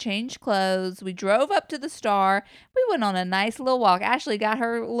hotel. We changed clothes. We drove up to the Star. We went on a nice little walk. Ashley got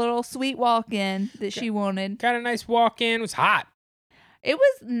her little sweet walk in that she wanted. Got a nice walk in. It was hot. It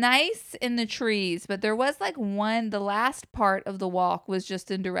was nice in the trees, but there was like the last part of the walk was just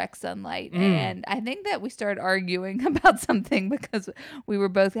in direct sunlight. And I think that we started arguing about something because we were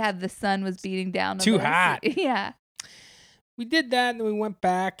both the sun was beating down. Too hot. Yeah. We did that, and then we went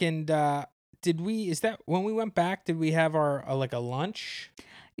back, and when we went back, did we have our like a lunch?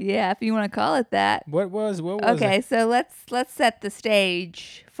 Yeah, if you want to call it that. What was okay, it? So let's set the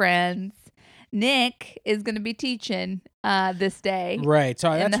stage, friends. Nick is going to be teaching this day. Right.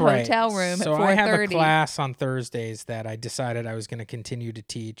 So in that's the right. hotel room so at 4:30. I have a class on Thursdays that I decided I was going to continue to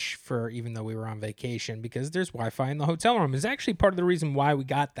teach for, even though we were on vacation, because there's Wi-Fi in the hotel room. It's actually part of the reason why we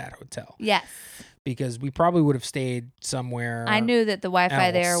got that hotel. Yes. Because we probably would have stayed somewhere. I knew that the Wi-Fi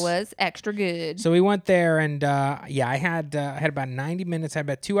else. there was extra good. So we went there, and I had about 90 minutes. I had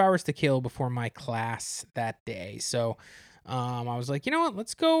about 2 hours to kill before my class that day. So I was like, you know what?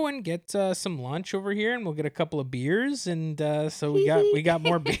 Let's go and get some lunch over here, and we'll get a couple of beers. And so we got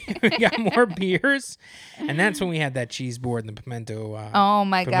more we got more beers, and that's when we had that cheese board and the pimento. Oh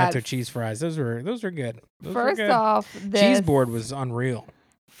my pimento God! cheese fries. Those were good. First off, cheese board was unreal.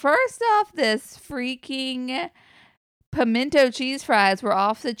 First off, this freaking pimento cheese fries were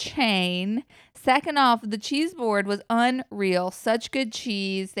off the chain. Second off, the cheese board was unreal. Such good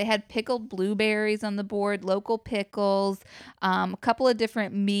cheese. They had pickled blueberries on the board, local pickles, a couple of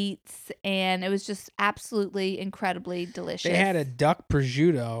different meats, and it was just absolutely incredibly delicious. They had a duck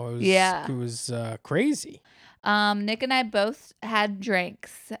prosciutto. It was crazy. Nick and I both had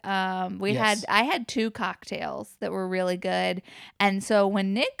drinks. I had 2 cocktails that were really good. And so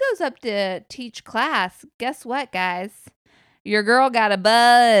when Nick goes up to teach class, guess what, guys? Your girl got a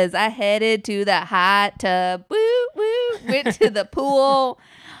buzz. I headed to the hot tub. Woo, woo. Went to the pool.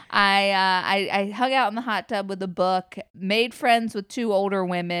 I hung out in the hot tub with a book, made friends with 2 older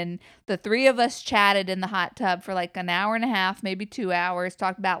women. The 3 of us chatted in the hot tub for like an hour and a half, maybe 2 hours,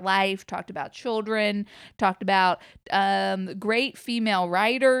 talked about life, talked about children, talked about great female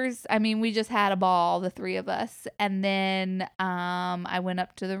writers. I mean, we just had a ball, the 3 of us. And then I went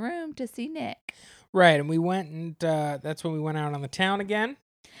up to the room to see Nick. Right, and we went, and that's when we went out on the town again.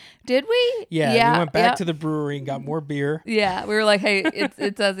 Did we? Yeah, we went back to the brewery and got more beer. Yeah, we were like, hey,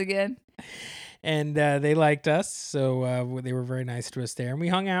 it's us again. And they liked us, so they were very nice to us there. And we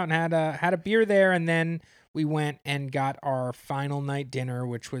hung out and had a beer there, and then we went and got our final night dinner,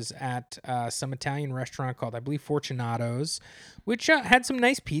 which was at some Italian restaurant called, I believe, Fortunato's, which had some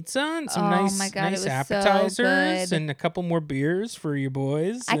nice pizza and some nice appetizers so and a couple more beers for you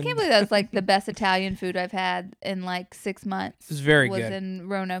boys. I can't believe that's like the best Italian food I've had in like 6 months. It was very good. good. It was in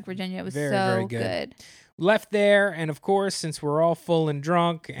Roanoke, Virginia. It was very, so very good. Left there, and of course, since we're all full and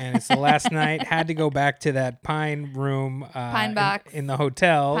drunk, and it's the last night, had to go back to that pine room, pine box in the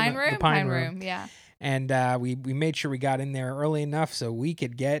hotel, the pine room, yeah. And we made sure we got in there early enough so we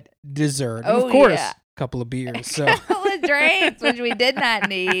could get dessert. Oh, and of course, yeah. a couple of beers. So couple of drinks, which we did not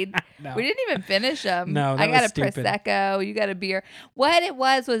need. No. We didn't even finish them. No, that I got was a stupid. Prosecco. You got a beer. What it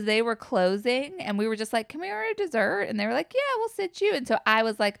was they were closing, and we were just like, can we order dessert? And they were like, yeah, we'll sit you. And so I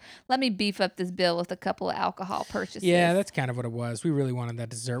was like, let me beef up this bill with a couple of alcohol purchases. Yeah, that's kind of what it was. We really wanted that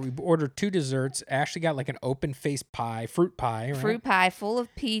dessert. We ordered 2 desserts. Ashley got like an open-faced pie, fruit pie, right? Fruit pie full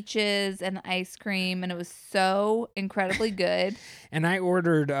of peaches and ice cream, and it was so incredibly good. And I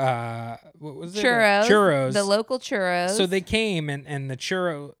ordered, what was it? Churros. Churros. The local churros. So they came and the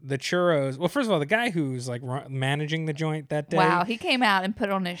churros. Well, first of all, the guy who's like managing the joint that day. Wow, he came out and put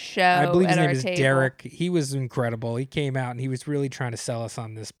on a show. I believe his at name our is table. Derek. He was incredible. He came out and he was really trying to sell us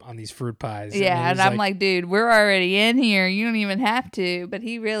on these fruit pies. Yeah, he and was I'm like, dude, we're already in here. You don't even have to. But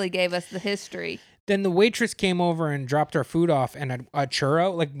he really gave us the history. Then the waitress came over and dropped our food off, and a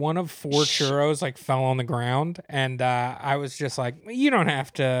churro, like one of 4 churros, like fell on the ground, and I was just like, you don't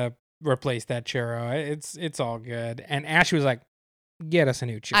have to replace that churro. It's all good. And Ashley was like, get us a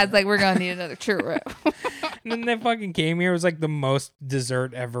new churro. I was like, we're gonna need another churro. And then they fucking came here. It was like the most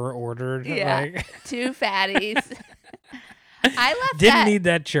dessert ever ordered. Yeah, Like, 2 fatties. I left didn't need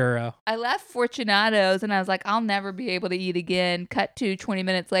that churro. I left Fortunato's and I was like, I'll never be able to eat again. Cut to 20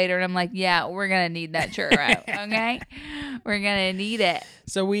 minutes later and I'm like, yeah, we're going to need that churro. Okay. We're going to need it.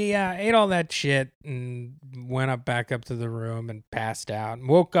 So we ate all that shit and went back up to the room and passed out and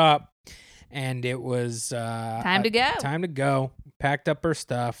woke up and it was Time to go. Time to go. Packed up our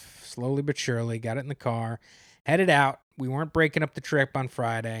stuff slowly but surely, got it in the car, headed out. We weren't breaking up the trip on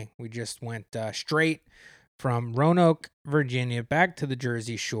Friday. We just went straight from Roanoke, Virginia, back to the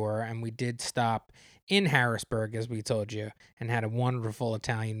Jersey Shore, and we did stop in Harrisburg, as we told you, and had a wonderful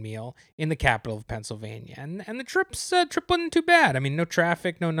Italian meal in the capital of Pennsylvania. And the trip wasn't too bad. I mean, no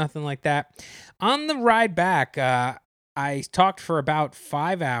traffic, no nothing like that. On the ride back, I talked for about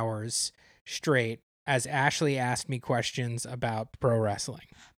 5 hours straight as Ashley asked me questions about pro wrestling.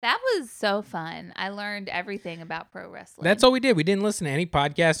 That was so fun. I learned everything about pro wrestling. That's all we did. We didn't listen to any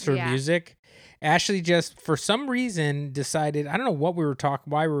podcasts or Yeah. music. Ashley just, for some reason, decided, I don't know why we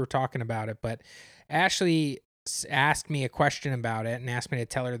were talking about it, but Ashley asked me a question about it and asked me to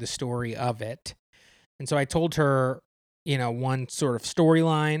tell her the story of it. And so I told her, one sort of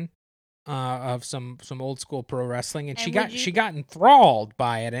storyline of some old school pro wrestling, and she got enthralled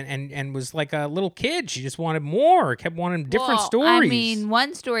by it and was like a little kid. She just wanted more, kept wanting different stories. I mean,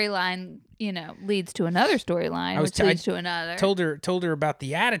 one storyline, leads to another storyline, which leads to another. Told her about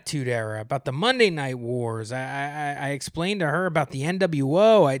the Attitude Era, about the Monday Night Wars. I explained to her about the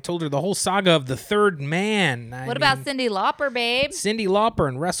NWO. I told her the whole saga of the Third Man. What about Cyndi Lauper, babe? Cyndi Lauper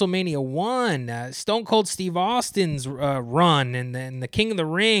in WrestleMania 1, Stone Cold Steve Austin's run, and the King of the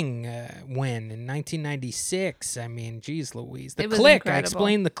Ring win in 1996. I mean, geez Louise. The It was Click. incredible. I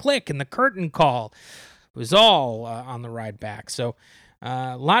explained the Click and the curtain call. It was all on the ride back. So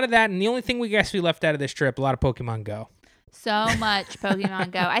a lot of that, and the only thing we left out of this trip, a lot of Pokemon Go. So much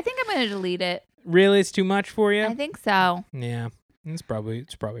Pokemon Go. I think I'm going to delete it. Really, it's too much for you? I think so. Yeah, it's probably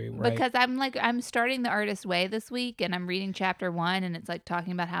right. Because I'm starting the Artist Way this week and I'm reading chapter 1 and it's like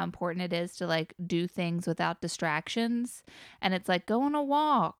talking about how important it is to like do things without distractions. And it's like go on a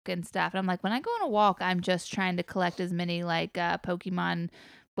walk and stuff. And I'm like, when I go on a walk, I'm just trying to collect as many like Pokemon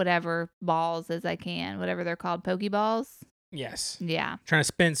whatever balls as I can, whatever they're called, Pokeballs. Yes. Yeah. Trying to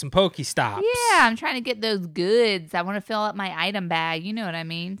spin some Pokestops. Yeah, I'm trying to get those goods. I want to fill up my item bag. You know what I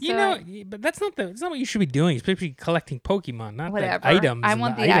mean? But that's not what you should be doing. You should be collecting Pokemon, not whatever. the items. I in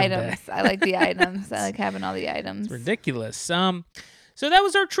want the the item items. bag. I like the items. I like having all the items. It's ridiculous. So that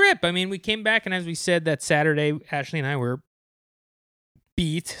was our trip. I mean, we came back, and as we said, that Saturday, Ashley and I were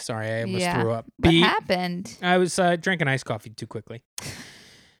beat. Sorry, I almost threw up. What Beat. happened? I was drinking iced coffee too quickly.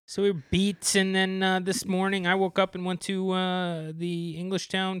 So we were beat, and then this morning I woke up and went to the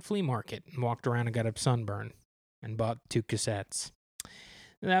Englishtown flea market and walked around and got a sunburn and bought 2 cassettes.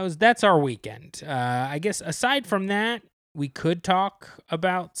 That's our weekend. I guess aside from that, we could talk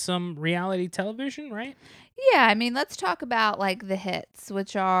about some reality television, right? Yeah, I mean, let's talk about like the hits,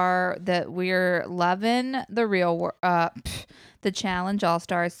 which are that we're loving the Challenge All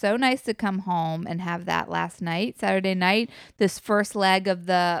Stars. So nice to come home and have that last night, Saturday night, this first leg of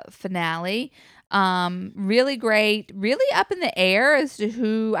the finale. Really great, really up in the air as to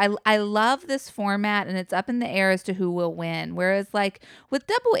who I love this format, and it's up in the air as to who will win. Whereas like with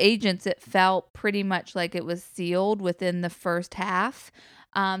Double Agents, it felt pretty much like it was sealed within the first half.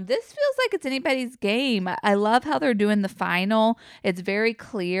 This feels like it's anybody's game. I love how they're doing the final. It's very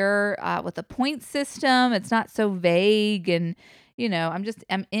clear with the point system. It's not so vague, and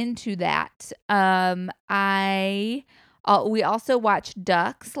I'm into that. I We also watched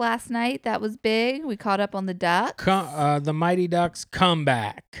Ducks last night. That was big. We caught up on the Ducks. The Mighty Ducks come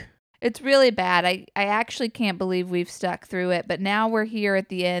back. It's really bad. I actually can't believe we've stuck through it. But now we're here at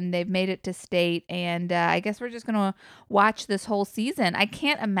the end. They've made it to state. And I guess we're just going to watch this whole season. I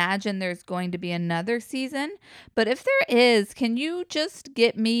can't imagine there's going to be another season. But if there is, can you just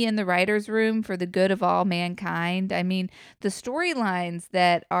get me in the writer's room for the good of all mankind? I mean, the storylines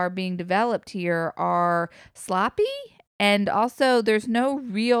that are being developed here are sloppy. And also, there's no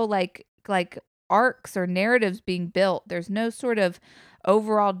real like arcs or narratives being built. There's no sort of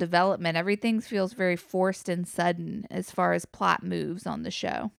overall development. Everything feels very forced and sudden as far as plot moves on the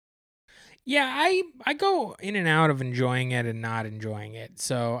show. Yeah, I go in and out of enjoying it and not enjoying it.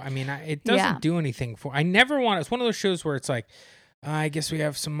 So, I mean, it doesn't do anything for... I never want... It's one of those shows where it's like, I guess we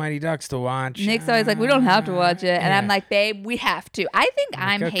have some Mighty Ducks to watch. Nick's always like, we don't have to watch it. And yeah. I'm like, babe, we have to. I think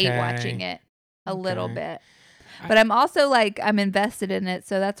I'm hate watching it a little bit. But I'm also like, I'm invested in it.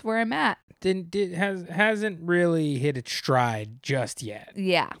 So that's where I'm at. Hasn't really hit its stride just yet.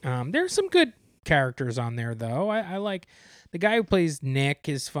 Yeah. There's some good characters on there, though. I like... The guy who plays Nick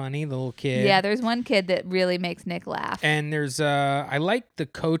is funny, the little kid. Yeah, there's one kid that really makes Nick laugh. And there's I like the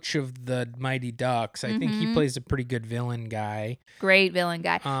coach of the Mighty Ducks. I think he plays a pretty good villain guy. Great villain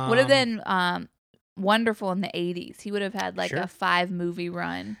guy. Would have been wonderful in the 80s. He would have had like a 5-movie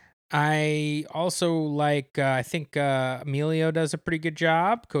run. I also like I think Emilio does a pretty good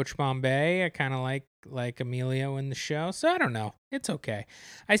job. Coach Bombay. I kind of like Emilio in the show. So I don't know. It's okay.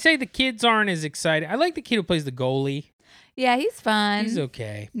 I say the kids aren't as excited. I like the kid who plays the goalie. Yeah, he's fun. He's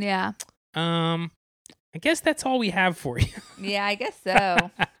okay. Yeah. I guess that's all we have for you. Yeah, I guess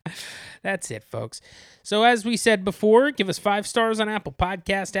so. That's it, folks. So as we said before, give us 5 stars on Apple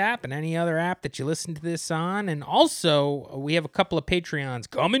Podcast app and any other app that you listen to this on. And also, we have a couple of Patreons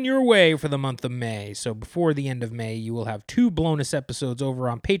coming your way for the month of May. So before the end of May, you will have 2 bonus episodes over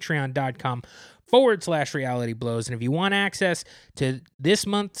on patreon.com/Reality Blows. And if you want access to this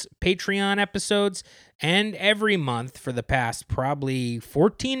month's Patreon episodes and every month for the past probably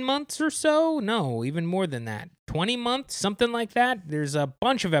 14 months or so, no, even more than that, 20 months, something like that, there's a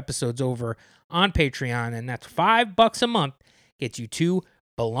bunch of episodes over on Patreon, and that's $5 a month. Gets you 2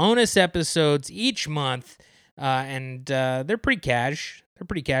 bonus episodes each month, and they're pretty cash.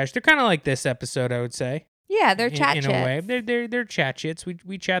 They're kind of like this episode, I would say. Yeah, they're chat in chits. a way. They're chat chits.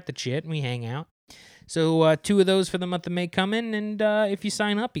 We chat the chit and we hang out. So 2 of those for the month of May coming, and if you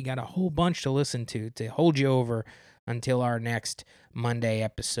sign up, you got a whole bunch to listen to hold you over until our next Monday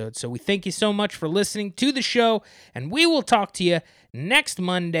episode. So we thank you so much for listening to the show, and we will talk to you next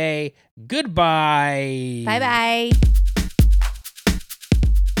Monday. Goodbye. Bye-bye.